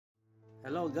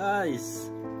Hello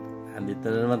guys, andito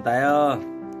na naman tayo.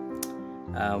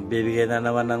 Bibigyan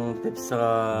na naman ng tips sa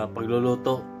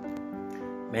pagluluto.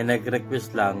 May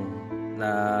nag-request lang na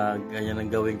ganyan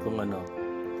ang gawin kong ano.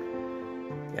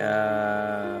 Kaya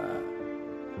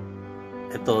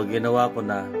ito ginawa ko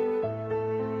na.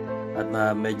 At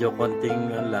na medyo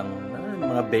konting lang,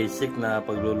 mga basic na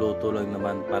pagluluto lang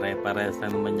naman, pare-parehas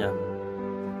lang naman yan.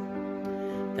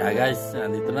 Kaya guys,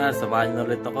 andito na, samahan nyo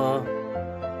ulit ako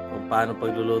kung paano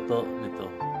pagluluto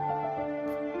nito.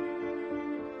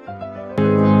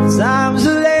 Times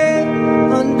are late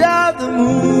under the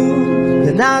moon,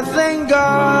 and I thank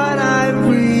God I'm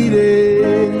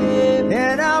breathing,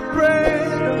 and I pray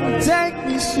don't take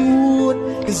me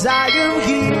soon, cause I am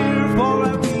here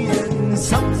for a reason.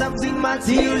 Sometimes in my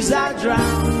tears I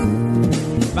drown,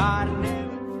 but never.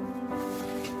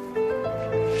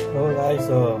 So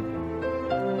guys,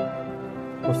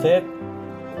 pusit.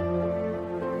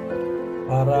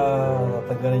 Para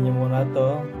tatanggalin nyo muna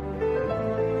to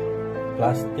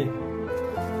plastic,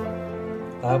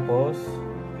 tapos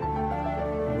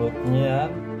buot nyo yan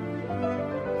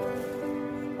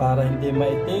para hindi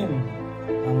maitim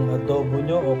ang adobo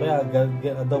nyo o kaya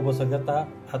adobo sa gata,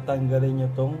 at tanggalin nyo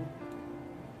tong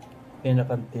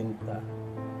pinakang tinta.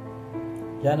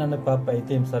 Yan ang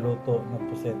nagpapaitim sa luto ng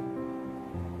pusit.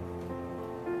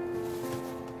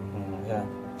 Yan,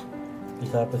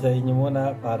 isa-pisahin nyo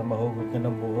muna para mahugot nyo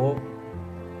ng buo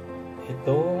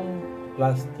itong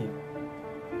plastic.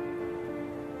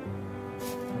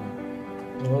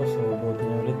 So, hugutin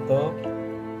nyo ulit to.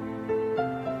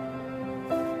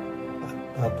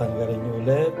 At tatanggalin nyo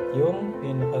ulit yung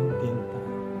pinakang tinta.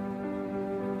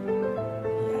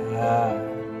 Yan.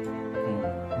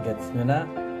 Gets nyo na?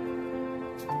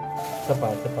 Isa pa.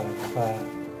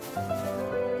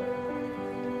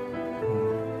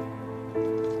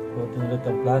 Hugutin ulit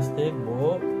ang plastic,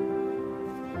 buo.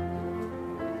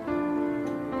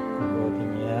 Hugutin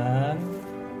nyo yan.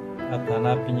 At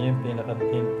hanapin nyo yung pinakang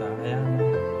tinta. Ayan.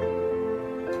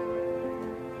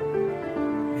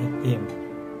 Itim.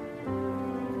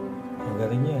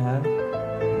 Tanggalin nyo yan.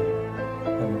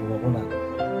 Tanggalin ko na.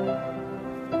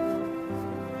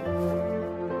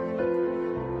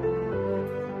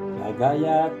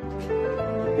 Gayat.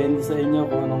 Depende sa inyo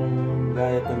kung anong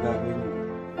gayat ang gagawin nyo.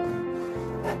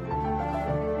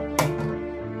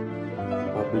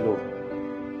 Pabilog.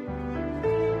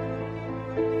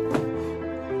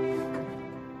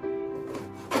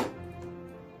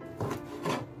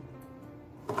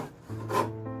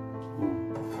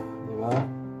 Diba?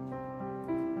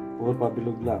 Puro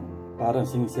pabilog lang. Parang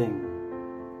sing-sing.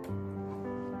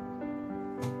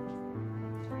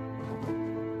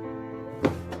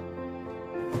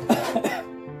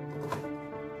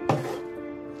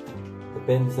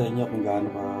 Depende sa inyo kung gaano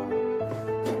ka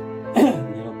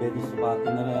hindi na pwede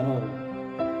sumatin na ano,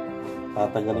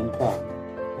 tatagalin pa.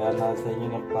 Kaya nasa inyo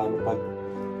na paano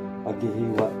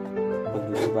paghihiwa,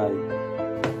 paglilibay.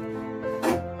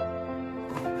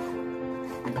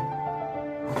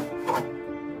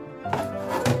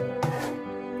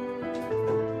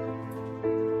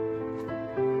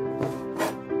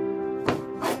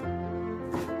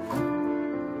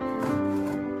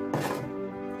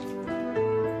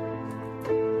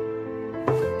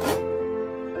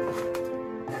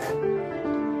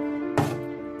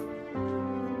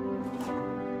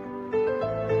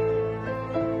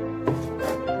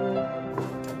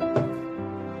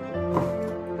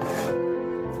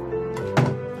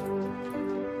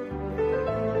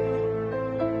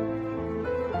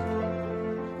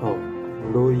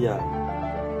 Luya,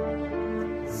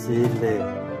 sili,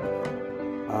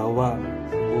 bawang,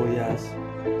 sibuyas,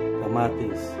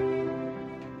 kamatis.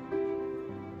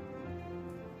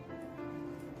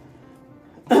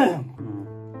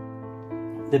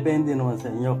 Depende naman sa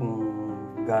inyo kung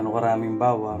gaano karaming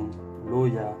bawang,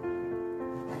 luya,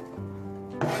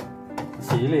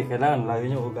 sili. Kailangan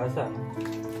lagi nyo hugasan.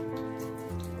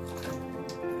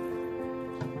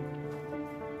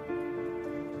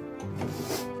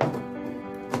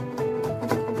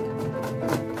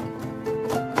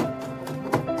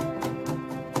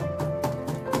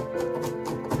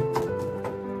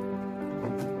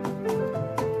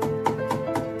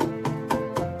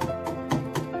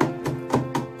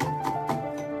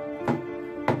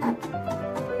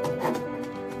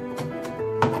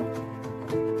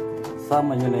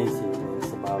 Sama nyo na yung sili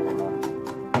sa bawang na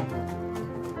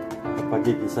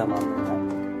pagigisa mamaya.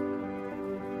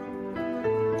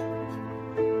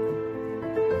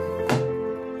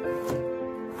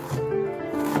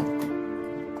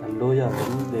 Ang luya,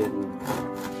 ganun din.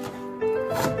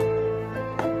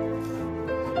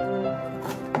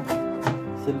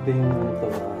 Silbing ito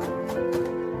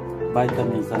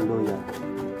vitamins ang luya.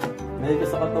 May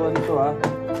sa katawan nito ha.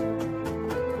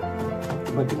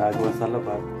 Diba ginagawa sa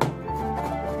labat?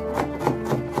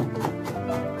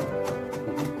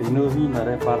 Pinuhi na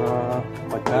rin para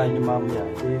pagkain nyo mamaya.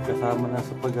 Kasama na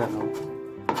sa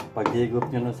paghigop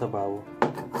nyo ng sabaw.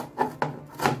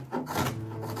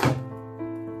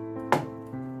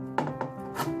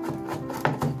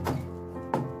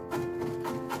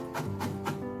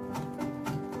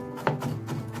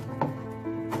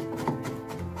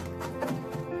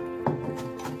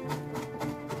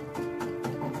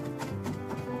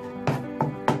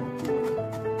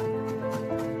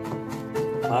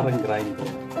 Parang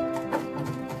grinder.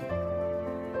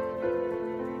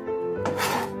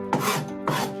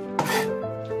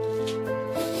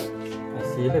 Ang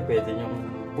sili pwede nyong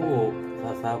buo,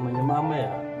 sasama nyo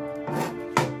mamaya.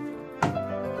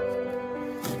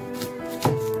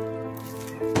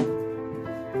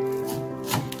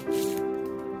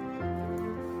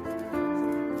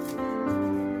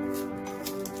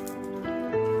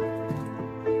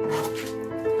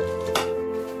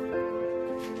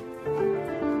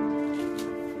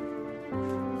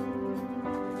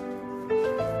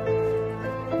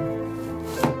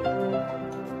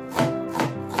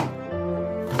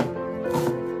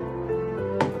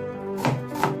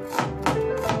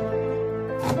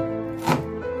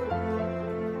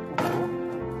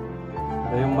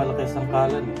 Yung malaki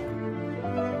sangkalan eh.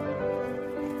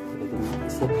 Pwede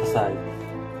set aside.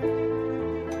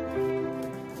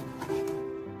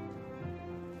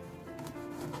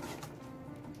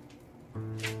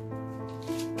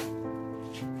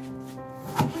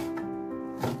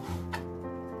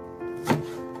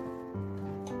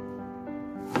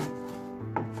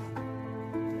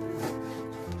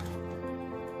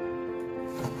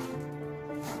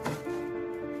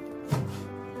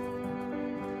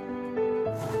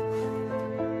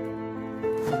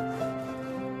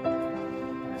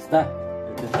 Basta,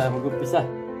 dito tayo mag-umpisa.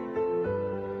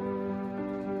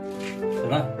 Ito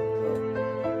na.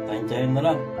 Tansyahin na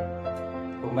lang.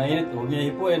 Kung mainit, huwag niya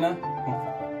hipuin ha.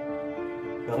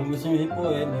 Pero kung gusto niyo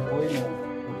hipuin na.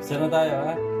 Umpisa na tayo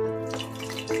ha.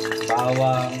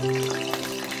 Bawang.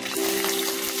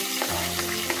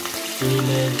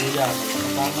 Sili, luya.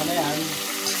 Tama na yan.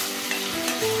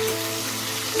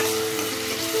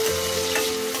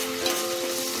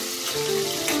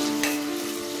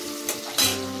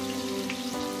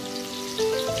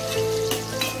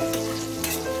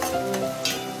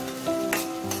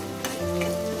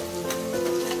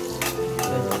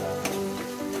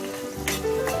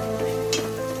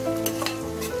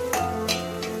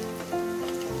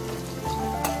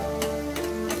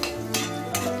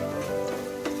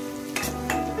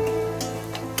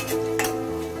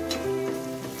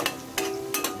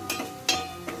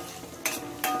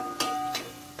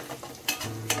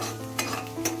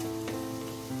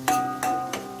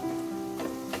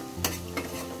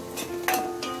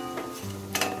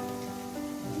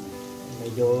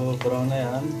 Medyo brown na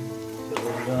yan.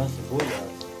 Subukan nyo ang sibuyas.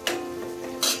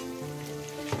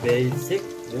 Basic,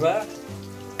 di ba?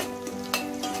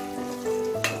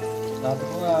 Sabi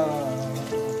ko nga,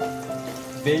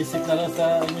 basic na lang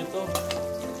sa inyo to.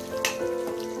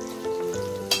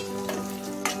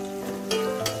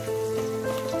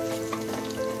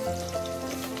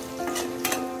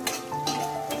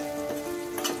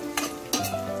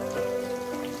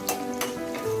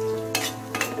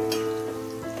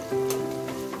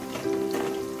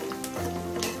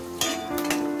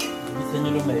 Sa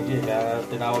inyo lumegi, kaya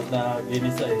tinawag na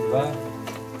ginisa eh, diba?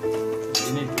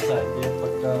 Ginisa, hindi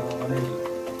pagka ano yun.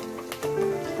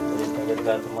 Ayun,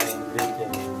 kaganda itong mga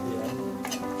ingredients. Yan.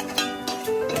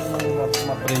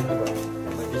 Maprito ba?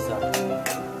 Mag-isa.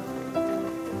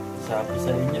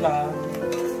 Isa-pisahin nyo lang.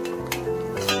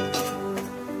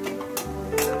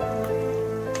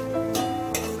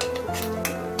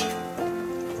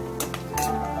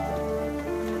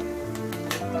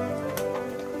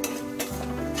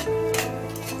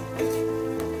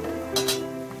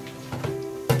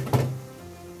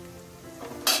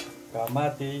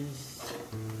 Kamatis.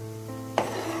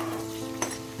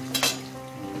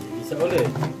 Isa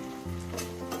ulit.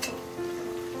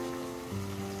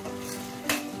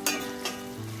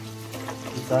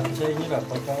 Isa-pisahin nyo lang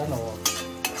pagka ano.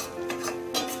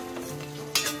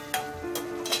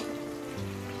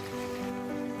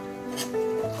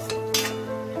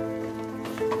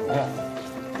 Ayan.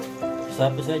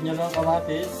 Isa-pisahin nyo lang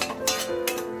kamatis.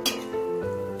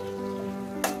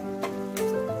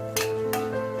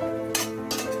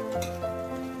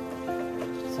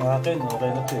 Sa akin,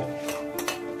 okay na ito eh.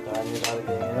 Saan nyo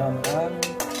lalagay ngayon ang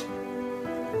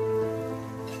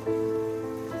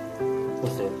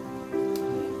pusit.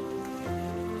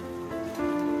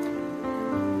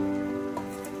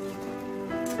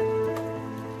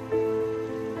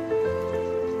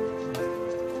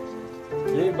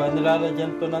 iba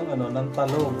nilalagyan to ng ano, ng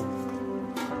talong.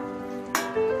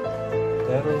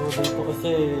 Pero dito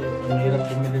kasi ang hirap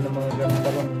bumili ng mga ganung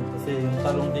talong kasi yung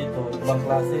talong dito ibang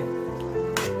klase.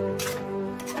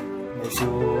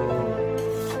 Medyo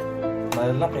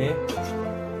malaki,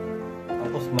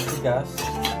 tapos matigas.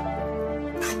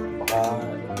 Baka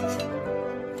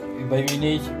iba yung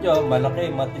iniisip nyo,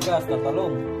 malaki, matigas na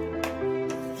talong.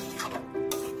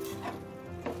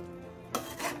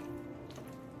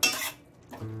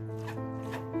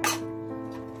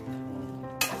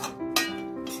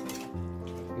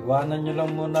 Iwanan nyo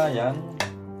lang muna yan.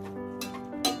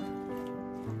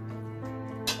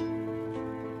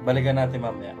 Balikan natin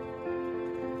mamaya.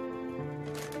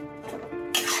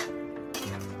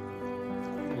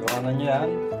 Iwanan nyo yan.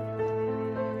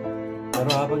 Pero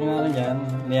habang yung ano yan,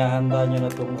 niyahanda nyo na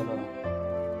itong ano,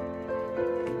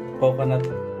 coconut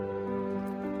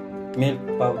milk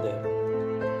powder.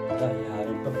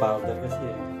 Ihahin pa powder kasi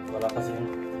wala kasi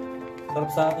yung sarap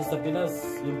sa atin sa Pinas,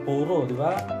 yung puro, di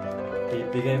ba?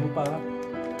 Ibigay mo pa.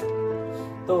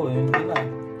 Ito, hindi na.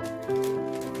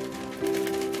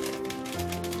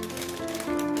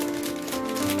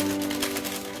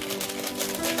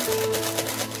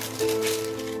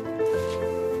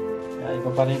 Kaya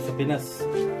iba pa rin sa Pinas.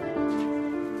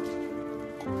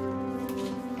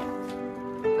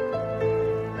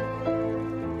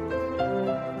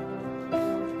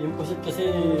 Yung pusit kasi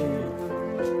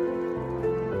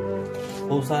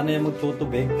kung sana yung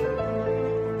magtutubig,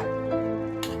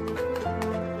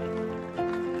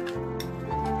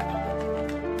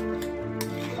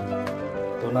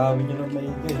 tunawin nyo ng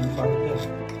maigi yung powder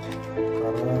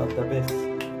para the best.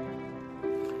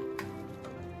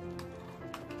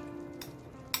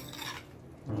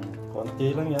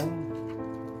 Konti lang yan.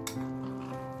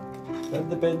 Pero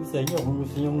depende sa inyo kung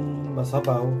gusto nyo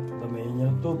masabaw, damihin nyo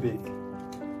ng tubig.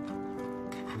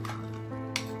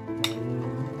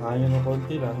 Ayaw ng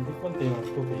konti lang, hindi konti lang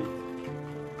tubig.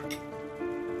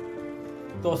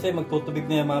 Ito kasi magtutubig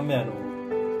na yan mamaya, no?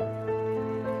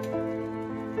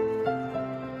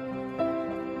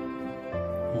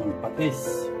 Patis.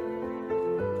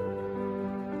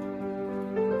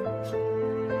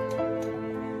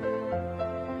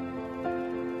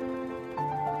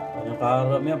 Yung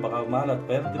karamihan baka malat,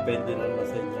 pero depende na lang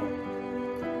sa inyo.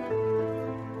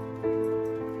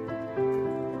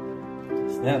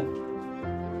 Yan.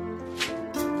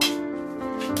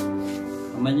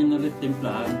 Naman yun ulit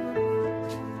timplahan.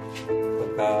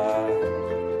 Pagka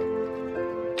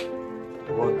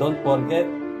don't forget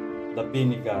the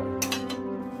vinegar.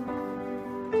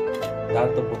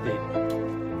 Gata puti.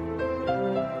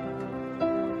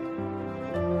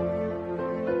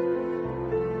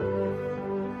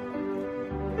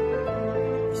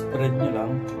 Spread nyo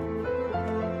lang.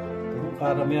 Kung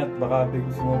karamihan at baka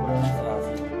bigos sumobra ng sa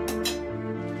asin.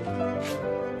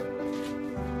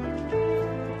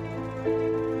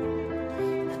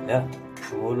 Yan.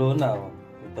 Kumulo na. Oh.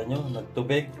 Kita nyo,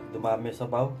 nagtubig. Dumami sa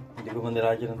sabaw. Hindi ko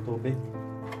manilagyan ng tubig.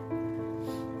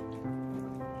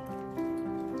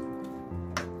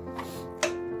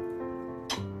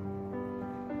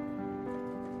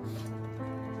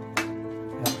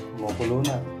 Kumukulo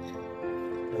na.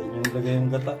 Ayun yung lagay yung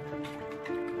gata.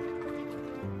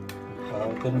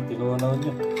 Parang ito nung tinuanaw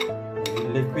nyo.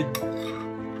 Yung liquid.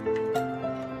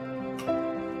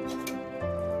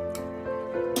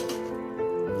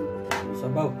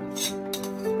 Sabaw.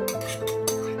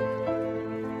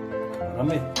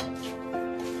 Marami.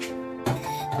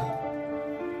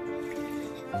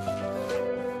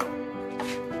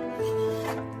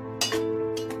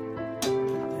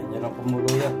 Ayan yan ang kumulo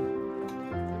yan.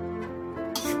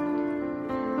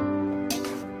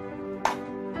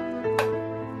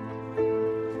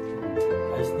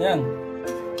 Yan.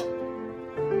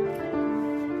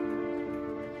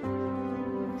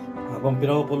 Habang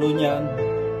pinakukulo niyan,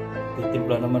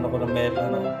 titimpla naman ako ng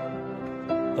melon.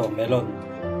 Ito, melon.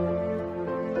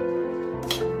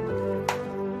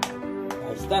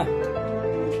 Ayos na.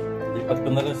 Lipat ko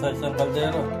na rin sa isang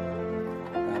kaldero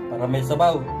para may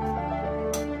sabaw.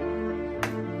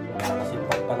 Wala kasi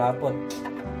pagpalapot.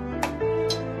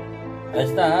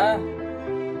 Ayos na, ha?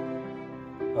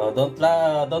 So,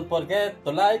 don't forget to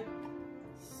like,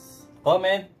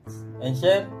 comment, and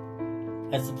share,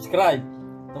 and subscribe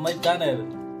to my channel.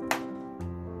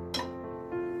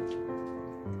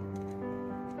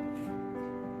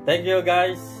 Thank you,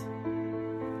 guys.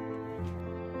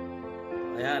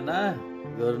 Ayan na.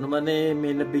 Siguro naman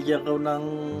may nabigyan ko ng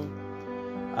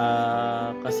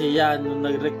kasi yan nung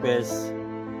nag-request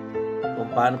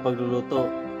kung paano pagluluto.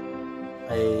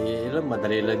 Ay,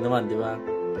 madali lang naman, di ba?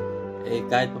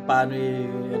 Kahit paano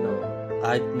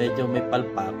kahit medyo may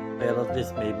palpak, pero at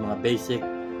least may mga basic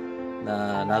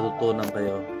na natutunan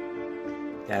kayo.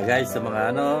 Kaya guys, sa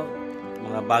mga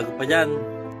mga bago pa dyan,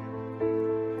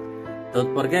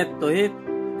 don't forget to hit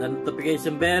the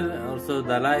notification bell, also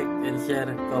the like and share,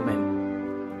 comment.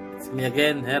 It's me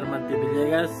again, Herman T.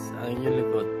 Villegas, ang inyong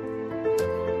likod.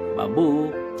 Babu!